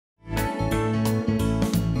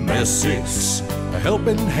Messick's, a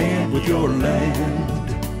helping hand with your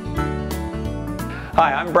land.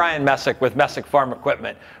 Hi, I'm Bryan Messick with Messick Farm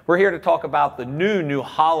Equipment. We're here to talk about the New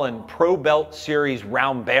Holland Pro Belt Series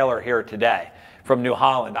round baler here today from New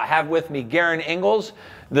Holland. I have with me Garen Ingalls,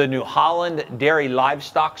 the New Holland Dairy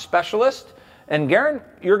Livestock Specialist. And Garen,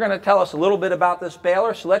 you're going to tell us a little bit about this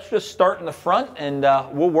baler, so let's just start in the front and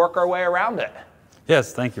we'll work our way around it.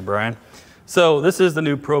 Yes, thank you, Brian. So this is the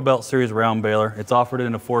new Pro Belt Series round baler. It's offered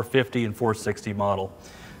in a 450 and 460 model.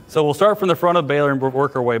 So we'll start from the front of the baler and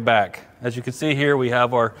work our way back. As you can see here, we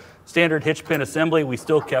have our standard hitch pin assembly. We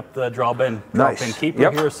still kept the draw pin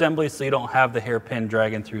keeper here assembly, so you don't have the hairpin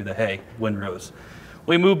dragging through the hay windrows.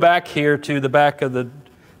 We move back here to the back of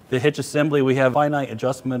the hitch assembly. We have finite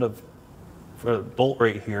adjustment of bolt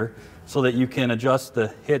right here, so that you can adjust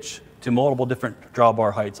the hitch to multiple different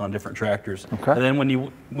drawbar heights on different tractors. Okay. And then when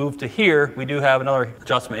you move to here, we do have another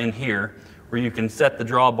adjustment in here where you can set the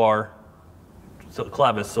drawbar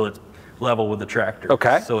clevis so it's level with the tractor.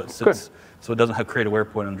 Okay. So it sits, so it doesn't create a wear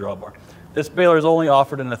point on the drawbar. This baler is only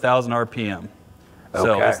offered in 1,000 RPM.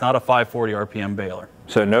 So it's not a 540 RPM baler.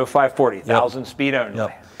 So no 540, 1,000 speed only.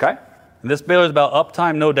 Yep. Okay. And this baler is about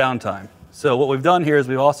uptime, no downtime. So what we've done here is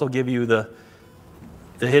we also give you the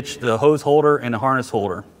hitch, the hose holder and the harness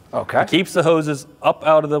holder. Okay. It keeps the hoses up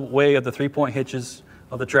out of the way of the 3-point hitches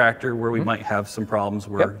of the tractor where we might have some problems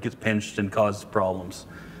where it gets pinched and causes problems.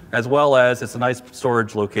 As well as it's a nice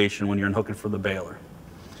storage location when you're unhooking for the baler.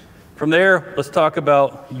 From there, let's talk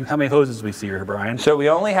about how many hoses we see here, Brian. So we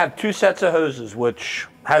only have 2 sets of hoses, which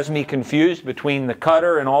has me confused between the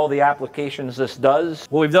cutter and all the applications this does.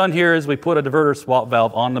 What we've done here is we put a diverter swap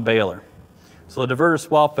valve on the baler. So a diverter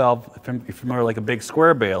swap valve, if you're familiar, like a big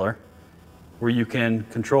square baler, where you can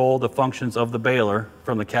control the functions of the baler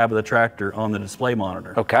from the cab of the tractor on the display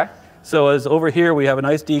monitor. Okay. So as over here, we have a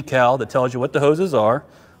nice decal that tells you what the hoses are.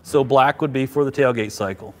 So black would be for the tailgate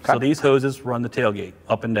cycle. Okay. So these hoses run the tailgate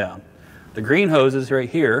up and down. The green hoses right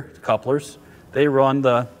here, couplers, they run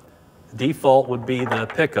the default would be the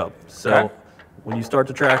pickup. So when you start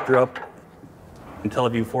the tractor up,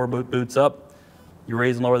 IntelliView 4 boots up, you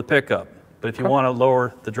raise and lower the pickup. But if you want to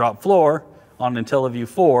lower the drop floor on IntelliView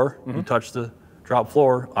 4, you touch the drop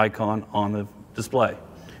floor icon on the display.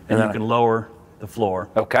 And you can lower the floor.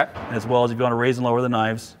 Okay. As well as if you want to raise and lower the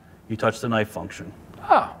knives, you touch the knife function.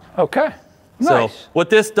 Oh, okay. Nice. So what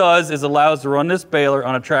this does is allows to run this baler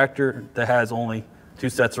on a tractor that has only 2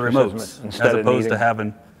 sets of remotes, as opposed to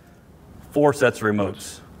having 4 sets of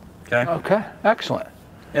remotes. Okay? Okay, excellent.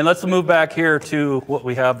 And let's move back here to what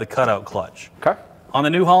we have, the cutout clutch. Okay. On the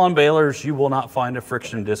New Holland balers, you will not find a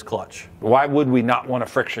friction disc clutch. Why would we not want a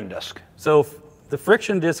friction disc? So the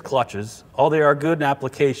friction disc clutches, all they are good in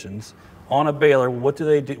applications, on a baler, what do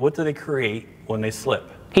they do? What do they create when they slip?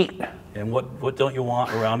 Heat. And what don't you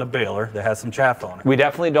want around a baler that has some chaff on it? We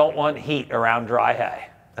definitely don't want heat around dry hay.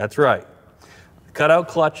 That's right. The cutout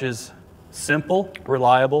clutch is simple,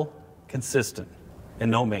 reliable, consistent, and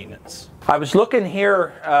no maintenance. I was looking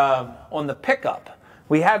here on the pickup.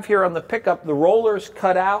 We have here on the pickup the rollers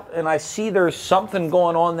cut out, and I see there's something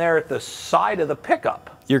going on there at the side of the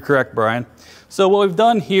pickup. You're correct, Brian. So what we've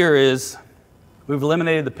done here is we've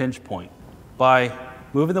eliminated the pinch point by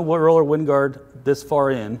moving the roller wind guard this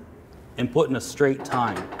far in and putting a straight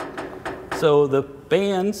tine. So the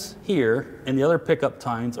bands here and the other pickup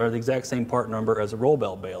tines are the exact same part number as a roll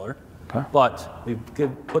belt baler, but we've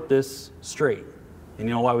put this straight. And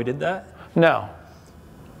you know why we did that? No.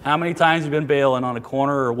 How many times have you been baling on a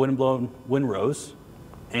corner or wind-blown windrows,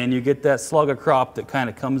 and you get that slug of crop that kind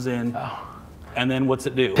of comes in, and then what's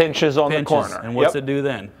it do? Pinches on the corner. And what's it do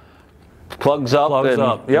then? Plugs up.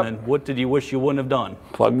 And then what did you wish you wouldn't have done?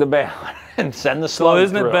 Plug the baler and send the slug through. So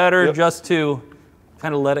isn't it better just to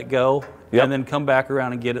kind of let it go and then come back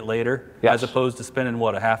around and get it later, as opposed to spending,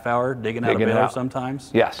 what, a half hour digging out a baler sometimes?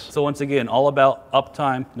 Yes. So once again, all about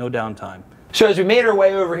uptime, no downtime. So as we made our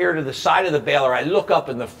way over here to the side of the baler, I look up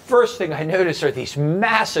and the first thing I notice are these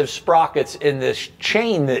massive sprockets in this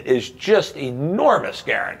chain that is just enormous,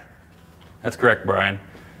 Garen. That's correct, Brian.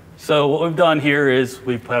 So what we've done here is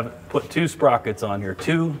we've put 2 sprockets on here,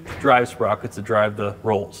 2 drive sprockets to drive the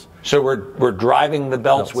rolls. So we're driving the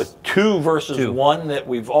belts with 2 versus 1 that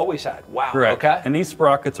we've always had. Wow. Correct. Okay. And these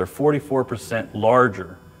sprockets are 44%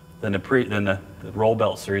 larger than the roll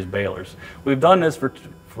belt series balers. We've done this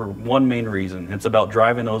for one main reason. It's about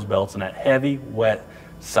driving those belts in that heavy, wet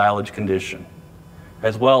silage condition,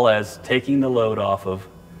 as well as taking the load off of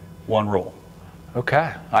one roll.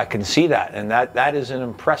 Okay, I can see that, and that is an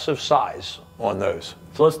impressive size on those.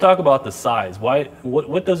 So let's talk about the size.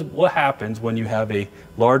 What happens when you have a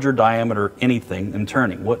larger diameter anything in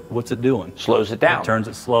turning? What's it doing? Slows it down. It turns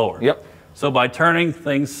it slower. Yep. So by turning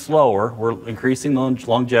things slower, we're increasing the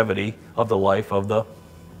longevity of the life of the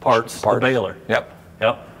parts. The baler. Yep.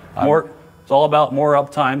 Yep. It's all about more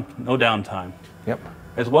uptime, no downtime. Yep.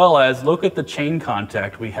 As well as look at the chain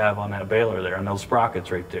contact we have on that baler there, on those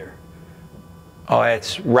sprockets right there. Oh,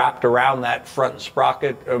 it's wrapped around that front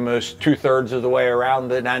sprocket almost 2/3 of the way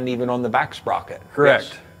around it, and even on the back sprocket. Correct.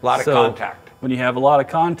 Yes. A lot of contact. When you have a lot of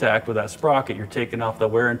contact with that sprocket, you're taking off the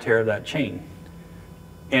wear and tear of that chain.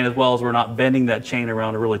 And as well as we're not bending that chain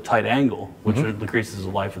around a really tight angle, which increases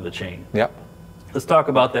the life of the chain. Yep. Let's talk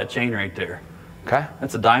about that chain right there. Okay.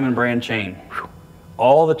 That's a Diamond brand chain.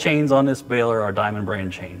 All the chains on this baler are Diamond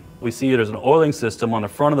brand chain. We see there's an oiling system on the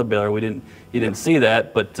front of the baler. You didn't see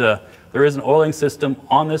that, but there is an oiling system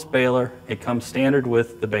on this baler. It comes standard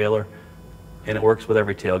with the baler, and it works with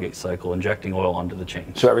every tailgate cycle, injecting oil onto the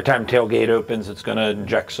chain. So every time tailgate opens, it's going to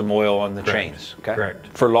inject some oil on the Correct. chains. Okay. Correct.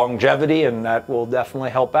 For longevity, and that will definitely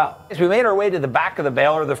help out. As we made our way to the back of the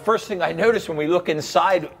baler, the first thing I noticed when we look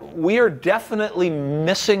inside, we are definitely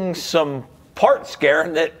missing some parts,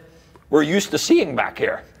 Garen, that we're used to seeing back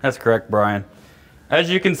here. That's correct, Brian. As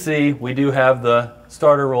you can see, we do have the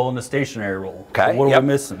starter roll and the stationary roll. Okay. So what are we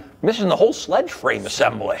missing? Missing the whole sledge frame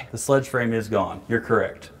assembly. The sledge frame is gone. You're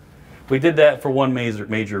correct. We did that for one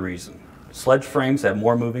major reason. Sledge frames have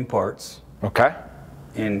more moving parts, Okay.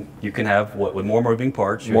 and you can have with more moving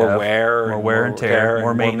parts, you More have wear, more wear and tear,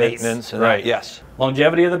 more maintenance, and right? Yes.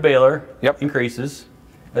 Longevity of the baler Yep. increases,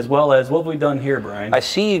 as well as what have we done here, Brian? I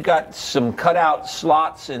see you got some cutout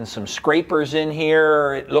slots and some scrapers in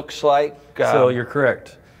here, it looks like. So you're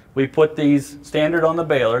correct. We put these standard on the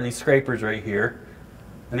baler, these scrapers right here,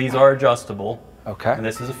 and these are adjustable. Okay. And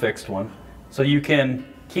this is a fixed one. So you can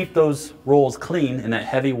keep those rolls clean in that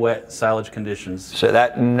heavy, wet silage conditions. So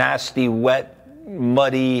that nasty, wet,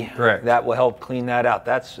 muddy, Correct. that will help clean that out.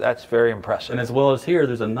 That's very impressive. And as well as here,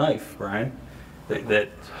 there's a knife, Brian, that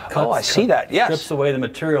cuts, Oh, I see that, yes. strips away the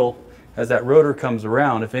material as that rotor comes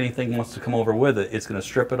around. If anything wants to come over with it, it's going to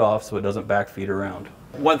strip it off so it doesn't backfeed around.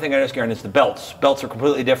 One thing I noticed, Garen, is the belts. Belts are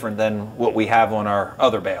completely different than what we have on our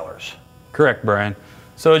other balers. Correct, Brian.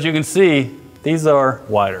 So as you can see, these are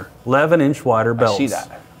wider, 11-inch wider belts. I see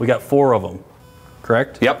that. We got 4 of them,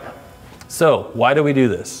 correct? Yep. So why do we do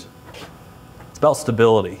this? It's about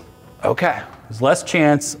stability. Okay. There's less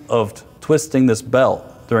chance of twisting this belt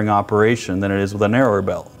during operation than it is with a narrower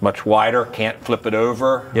belt. Much wider, can't flip it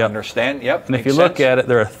over. Yep. Understand? Yep. And if you look at it,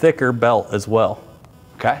 they're a thicker belt as well.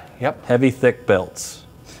 Okay. Yep. Heavy, thick belts.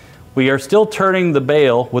 We are still turning the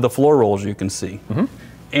bale with a floor roll, as you can see.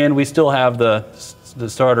 And we still have the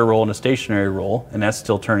starter roll and the stationary roll, and that's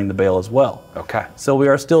still turning the bale as well. Okay. So we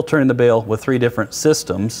are still turning the bale with 3 different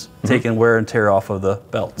systems, taking wear and tear off of the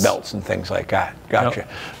belts. Belts and things like that. Gotcha.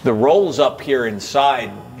 The rolls up here inside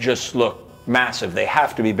just look massive. They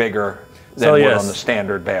have to be bigger than what on the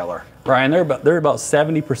standard baler. Brian, they're about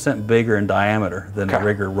 70% bigger in diameter than the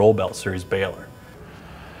regular roll belt series baler.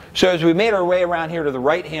 So as we made our way around here to the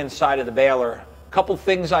right-hand side of the baler, a couple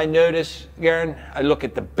things I noticed, Garen. I look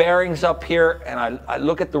at the bearings up here, and I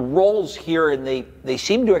look at the rolls here, and they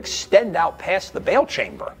seem to extend out past the bale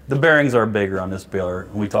chamber. The bearings are bigger on this baler.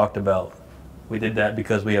 We talked about, we did that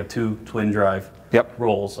because we have 2 twin drive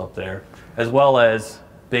rolls up there, as well as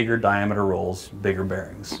bigger diameter rolls, bigger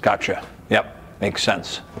bearings. Gotcha. Yep. Makes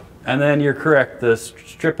sense. And then you're correct, the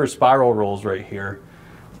stripper spiral rolls right here,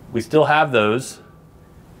 we still have those.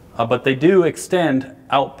 But they do extend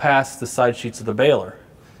out past the side sheets of the baler,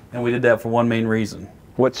 and we did that for one main reason.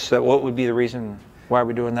 What would be the reason why are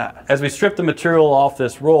we doing that? As we strip the material off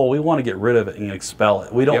this roll, we want to get rid of it and expel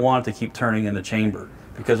it. We don't want it to keep turning in the chamber,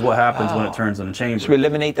 because what happens when it turns in the chamber? So we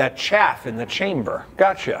eliminate that chaff in the chamber.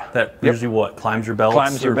 Gotcha. That usually what? Climbs your belts?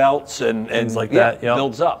 Climbs your belts and things like that. Yep.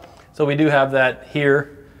 Builds up. So we do have that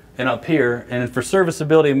here and up here, and for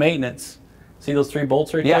serviceability and maintenance, see those 3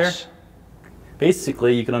 bolts right there? Yes.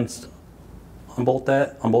 Basically, you can unbolt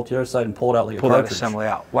that, unbolt the other side, and pull it out like a cartridge. Pull that assembly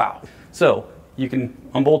out. Wow. So you can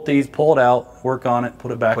unbolt these, pull it out, work on it,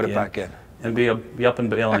 put it back in, and be up and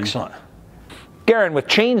baling. Excellent. Garen, with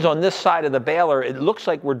chains on this side of the baler, it looks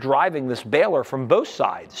like we're driving this baler from both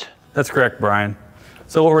sides. That's correct, Brian.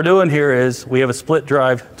 So what we're doing here is we have a split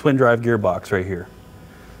drive, twin drive gearbox right here.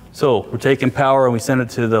 So we're taking power and we send it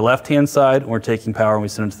to the left-hand side, and we're taking power and we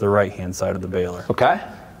send it to the right-hand side of the baler. Okay.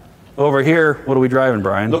 Over here, what are we driving,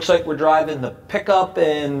 Brian? Looks like we're driving the pickup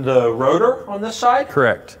and the rotor on this side?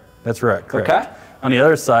 Correct. That's right. Correct. Okay. On the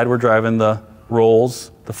other side, we're driving the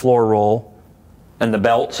rolls, the floor roll. And the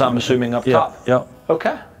belts, I'm assuming, up top? Yep.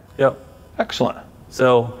 Okay. Yep. Excellent.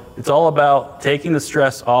 So it's all about taking the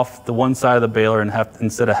stress off the one side of the baler and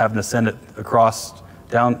instead of having to send it across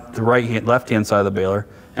down the left-hand side of the baler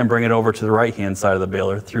and bring it over to the right-hand side of the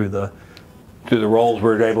baler through the rolls.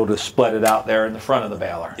 We're able to split it out there in the front of the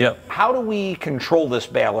baler. Yep. How do we control this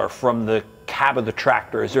baler from the cab of the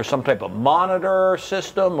tractor? Is there some type of monitor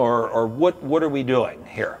system, or what are we doing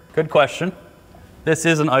here? Good question. This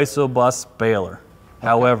is an isobus baler. Okay.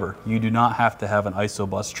 However, you do not have to have an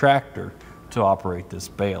isobus tractor to operate this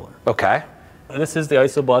baler. Okay. This is the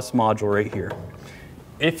isobus module right here.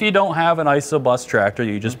 If you don't have an isobus tractor,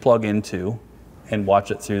 you just plug into and watch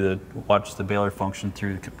the baler function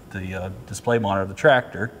through the display monitor of the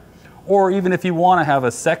tractor. Or even if you want to have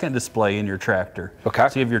a second display in your tractor. Okay.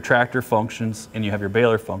 So you have your tractor functions and you have your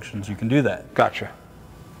baler functions, you can do that. Gotcha.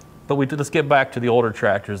 But let's get back to the older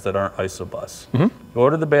tractors that aren't isobus. You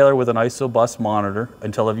order the baler with an isobus monitor,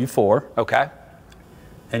 IntelliView 4. Okay.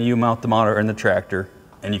 And you mount the monitor in the tractor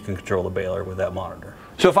and you can control the baler with that monitor.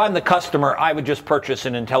 So if I'm the customer, I would just purchase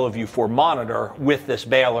an IntelliView 4 monitor with this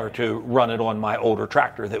baler to run it on my older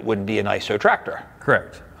tractor that wouldn't be an ISO tractor.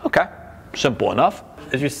 Correct. Okay. Simple enough.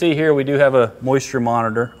 As you see here, we do have a moisture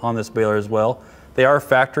monitor on this baler as well. They are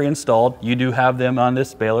factory installed. You do have them on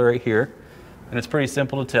this baler right here. And it's pretty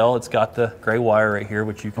simple to tell. It's got the gray wire right here,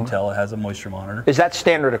 which you can tell it has a moisture monitor. Is that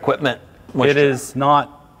standard equipment? It is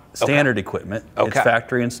not standard equipment. Okay. It's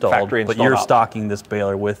factory installed, but you're stocking this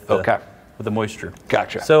baler with the moisture.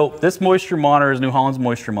 Gotcha. So this moisture monitor is New Holland's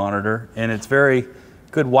moisture monitor, and it's very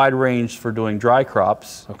good wide range for doing dry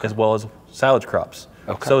crops as well as silage crops.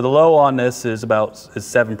 Okay. So the low on this is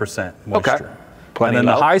 7% moisture. Okay. Plenty and then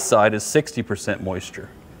low. the high side is 60% moisture.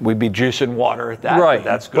 We'd be juicing water at that. Right.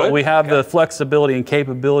 That's good. But we have the flexibility and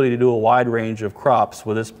capability to do a wide range of crops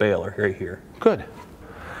with this baler right here. Good.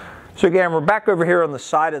 So again, we're back over here on the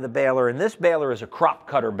side of the baler, and this baler is a crop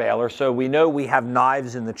cutter baler, so we know we have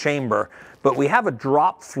knives in the chamber, but we have a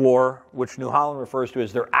drop floor, which New Holland refers to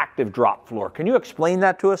as their active drop floor. Can you explain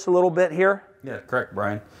that to us a little bit here? Yeah, correct,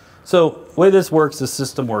 Brian. So the way this works, the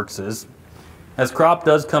system works is, as crop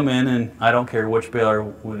does come in, and I don't care which baler,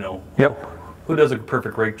 who does a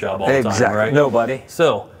perfect rake job all the time, right? Nobody.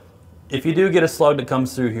 So if you do get a slug that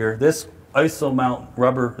comes through here, this iso mount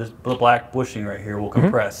rubber, this black bushing right here will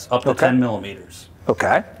compress up to 10 millimeters.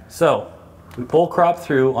 Okay. So we pull crop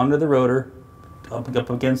through under the rotor, up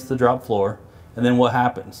against the drop floor, and then what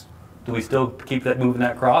happens? Do we still keep moving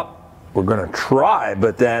that crop? We're going to try,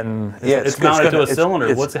 but then it's mounted to a cylinder.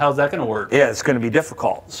 How's that going to work? Yeah, it's going to be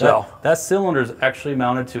difficult. So that cylinder is actually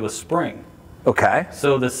mounted to a spring. Okay.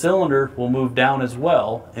 So the cylinder will move down as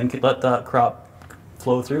well and let the crop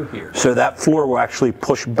flow through here. So that floor will actually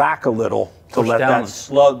push back a little to let that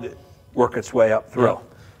slug work its way up through. Yeah.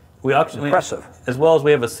 We actually, impressive. As well as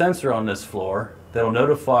we have a sensor on this floor that will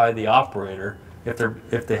notify the operator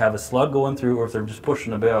if they have a slug going through or if they're just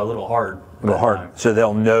pushing the baler a little hard. So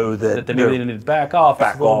they'll know that they maybe need to back off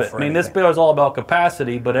a little bit. I mean, this baler is all about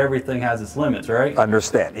capacity, but everything has its limits, right?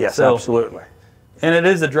 Understand. Yes, absolutely. And it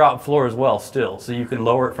is a drop floor as well still, so you can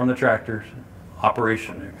lower it from the tractor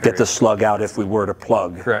operation area. Get the slug out if we were to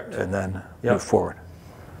plug. Correct. And then move forward.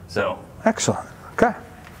 So. Excellent. Okay.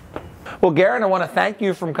 Well, Garen, I want to thank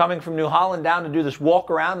you for coming from New Holland down to do this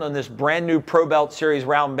walk around on this brand new Pro Belt Series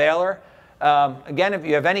round baler. Again, if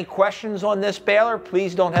you have any questions on this baler,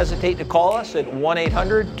 please don't hesitate to call us at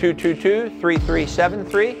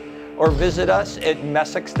 1-800-222-3373 or visit us at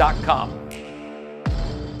messicks.com.